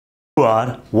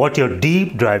are what your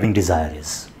deep driving desire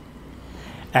is.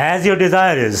 As your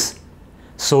desire is,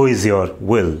 so is your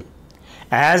will.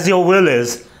 As your will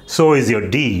is, so is your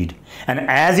deed. And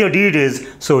as your deed is,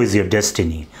 so is your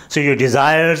destiny. So your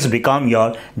desires become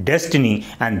your destiny,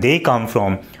 and they come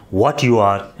from what you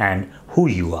are and who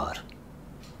you are.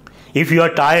 If you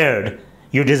are tired,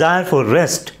 you desire for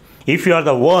rest. If you are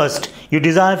the worst, you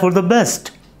desire for the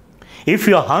best. If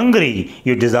you are hungry,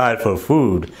 you desire for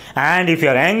food. And if you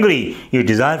are angry, you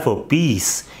desire for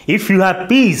peace. If you have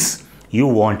peace, you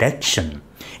want action.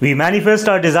 We manifest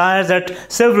our desires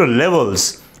at several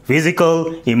levels: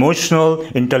 physical, emotional,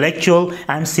 intellectual,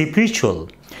 and spiritual.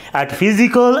 At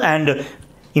physical and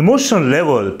emotional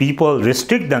level, people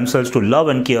restrict themselves to love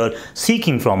and care,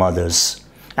 seeking from others.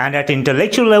 And at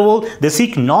intellectual level, they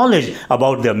seek knowledge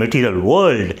about their material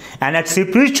world. And at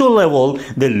spiritual level,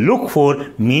 they look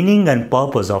for meaning and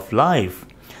purpose of life.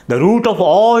 The root of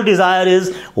all desire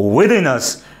is within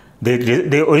us.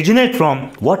 They originate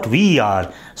from what we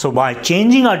are. So by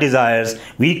changing our desires,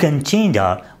 we can change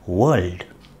our world.